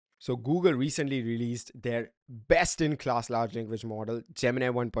So Google recently released their best-in-class large language model, Gemini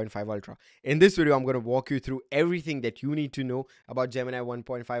 1.5 Ultra. In this video, I'm going to walk you through everything that you need to know about Gemini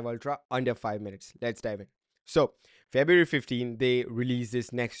 1.5 Ultra under 5 minutes. Let's dive in. So February 15, they released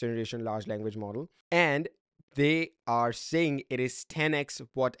this next generation large language model, and they are saying it is 10x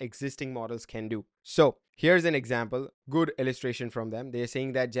what existing models can do. So here's an example, good illustration from them. They're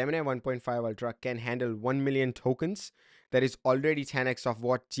saying that Gemini 1.5 Ultra can handle 1 million tokens. That is already 10x of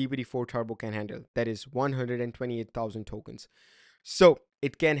what GPT-4 Turbo can handle. That is 128,000 tokens. So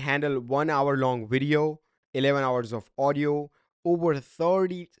it can handle 1 hour long video, 11 hours of audio, over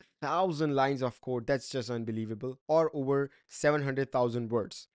 30,000 lines of code. That's just unbelievable. Or over 700,000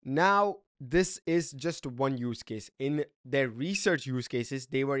 words. Now, this is just one use case. In their research use cases,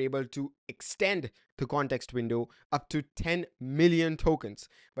 they were able to extend the context window up to 10 million tokens.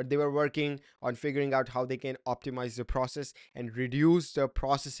 But they were working on figuring out how they can optimize the process and reduce the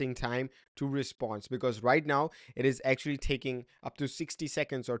processing time to response. Because right now, it is actually taking up to 60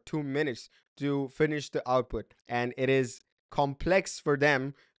 seconds or 2 minutes to finish the output. And it is complex for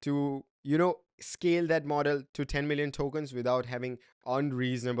them to, scale that model to 10 million tokens without having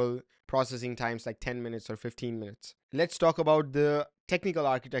unreasonable processing times like 10 minutes or 15 minutes. Let's talk about the technical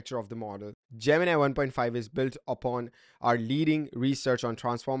architecture of the model. Gemini 1.5 is built upon our leading research on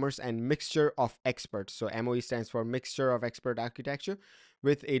transformers and mixture of experts. So MOE stands for mixture of expert architecture.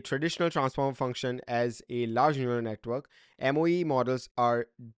 With a traditional transformer function as a large neural network, MOE models are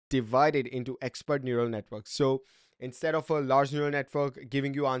divided into expert neural networks. So instead of a large neural network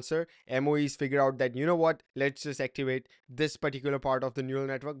giving you answer, MOEs figure out that, let's just activate this particular part of the neural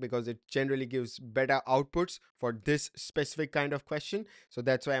network because it generally gives better outputs for this specific kind of question. So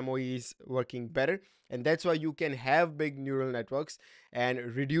that's why MOE is working better. And that's why you can have big neural networks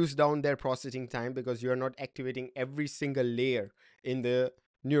and reduce down their processing time because you're not activating every single layer in the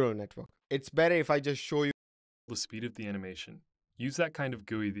neural network. It's better if I just show you the speed of the animation. Use that kind of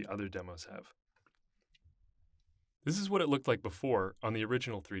GUI the other demos have. This is what it looked like before on the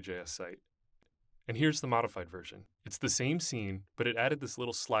original Three.js site. And here's the modified version. It's the same scene, but it added this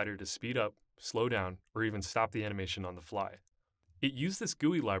little slider to speed up, slow down, or even stop the animation on the fly. It used this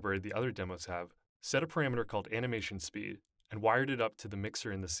GUI library the other demos have, set a parameter called animation speed, and wired it up to the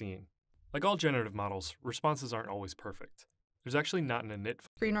mixer in the scene. Like all generative models, responses aren't always perfect. There's actually not an init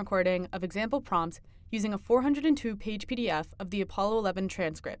screen recording of example prompts using a 402-page PDF of the Apollo 11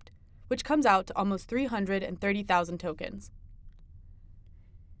 transcript, which comes out to almost 330,000 tokens.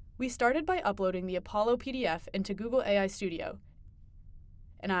 We started by uploading the Apollo PDF into Google AI Studio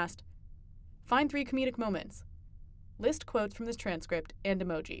and asked, find 3 comedic moments, list quotes from this transcript, and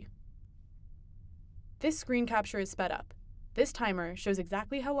emoji. This screen capture is sped up. This timer shows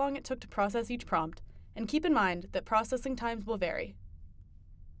exactly how long it took to process each prompt, and keep in mind that processing times will vary.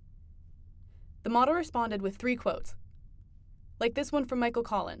 The model responded with 3 quotes, like this one from Michael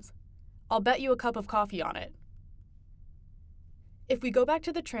Collins, "I'll bet you a cup of coffee on it." If we go back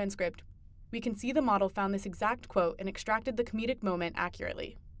to the transcript, we can see the model found this exact quote and extracted the comedic moment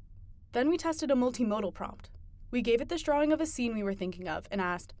accurately. Then we tested a multimodal prompt. We gave it this drawing of a scene we were thinking of and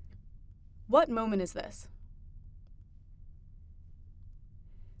asked, what moment is this?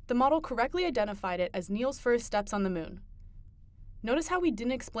 The model correctly identified it as Neil's first steps on the moon. Notice how we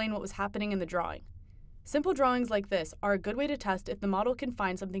didn't explain what was happening in the drawing. Simple drawings like this are a good way to test if the model can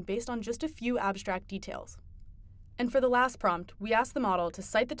find something based on just a few abstract details. And for the last prompt, we asked the model to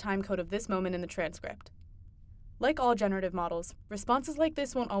cite the timecode of this moment in the transcript. Like all generative models, responses like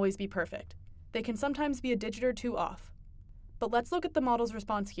this won't always be perfect. They can sometimes be a digit or 2 off. But let's look at the model's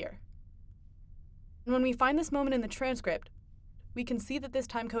response here. And when we find this moment in the transcript, we can see that this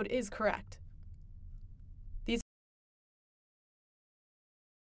timecode is correct.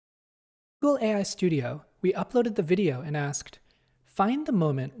 Google AI Studio, we uploaded the video and asked, find the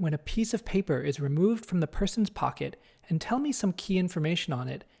moment when a piece of paper is removed from the person's pocket and tell me some key information on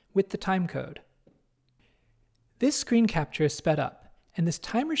it with the timecode. This screen capture is sped up, and this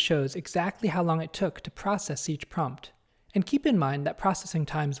timer shows exactly how long it took to process each prompt. And keep in mind that processing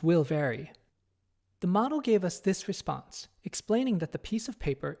times will vary. The model gave us this response, explaining that the piece of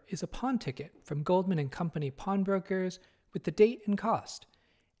paper is a pawn ticket from Goldman & Company pawnbrokers with the date and cost.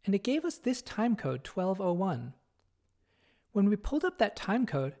 And it gave us this timecode 1201. When we pulled up that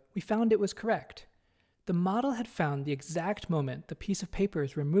timecode, we found it was correct. The model had found the exact moment the piece of paper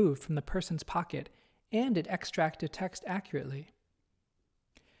is removed from the person's pocket, and it extracted text accurately.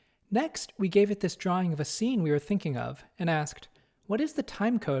 Next, we gave it this drawing of a scene we were thinking of and asked, what is the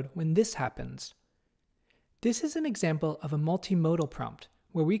timecode when this happens? This is an example of a multimodal prompt,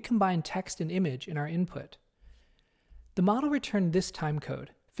 where we combine text and image in our input. The model returned this timecode,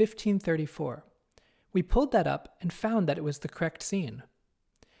 1534. We pulled that up and found that it was the correct scene.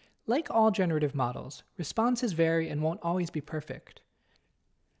 Like all generative models, responses vary and won't always be perfect.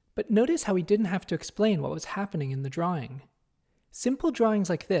 But notice how we didn't have to explain what was happening in the drawing. Simple drawings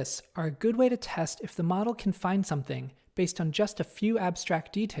like this are a good way to test if the model can find something based on just a few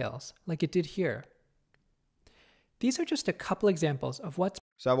abstract details, like it did here. These are just a couple examples of what's.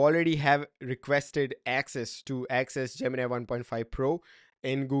 So I've already have requested access to access Gemini 1.5 Pro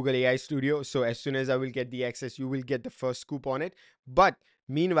in Google AI Studio. So as soon as I will get the access, you will get the first scoop on it. But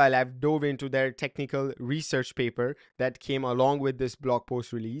meanwhile, I've dove into their technical research paper that came along with this blog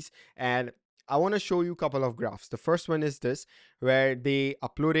post release. And I want to show you a couple of graphs. The first one is this, where they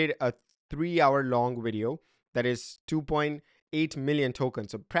uploaded a 3-hour long video that is 2.8 million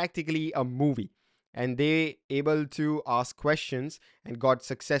tokens. So practically a movie. And they able to ask questions and got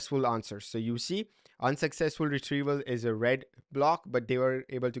successful answers. So you see, unsuccessful retrieval is a red block, but they were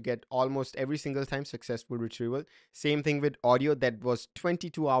able to get almost every single time successful retrieval. Same thing with audio that was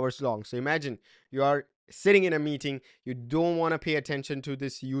 22 hours long. So imagine you are sitting in a meeting, you don't want to pay attention to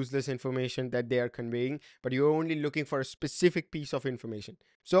this useless information that they are conveying, but you're only looking for a specific piece of information.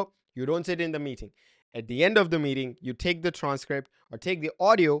 So you don't sit in the meeting. At the end of the meeting, you take the transcript or take the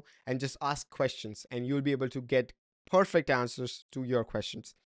audio and just ask questions, and you'll be able to get perfect answers to your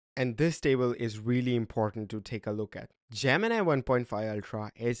questions. And this table is really important to take a look at. Gemini 1.5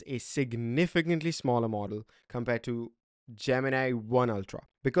 Ultra is a significantly smaller model compared to Gemini 1 Ultra,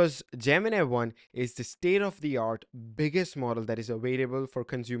 because Gemini 1 is the state-of-the-art biggest model that is available for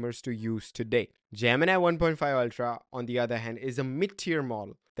consumers to use today. Gemini 1.5 Ultra, on the other hand, is a mid-tier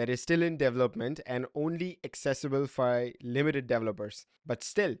model that is still in development and only accessible for limited developers. But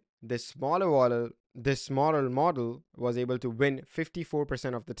still, this smaller model was able to win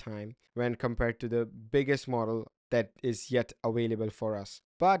 54% of the time when compared to the biggest model that is yet available for us.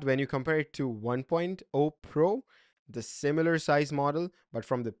 But when you compare it to 1.0 Pro, the similar size model, but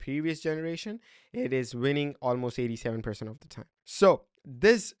from the previous generation, it is winning almost 87% of the time. So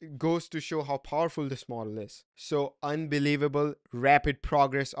this goes to show how powerful this model is. So unbelievable rapid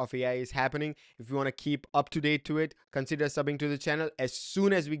progress of AI is happening. If you want to keep up to date to it, consider subbing to the channel. As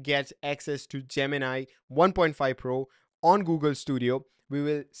soon as we get access to Gemini 1.5 Pro on Google Studio, we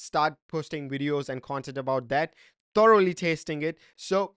will start posting videos and content about that, thoroughly testing it. So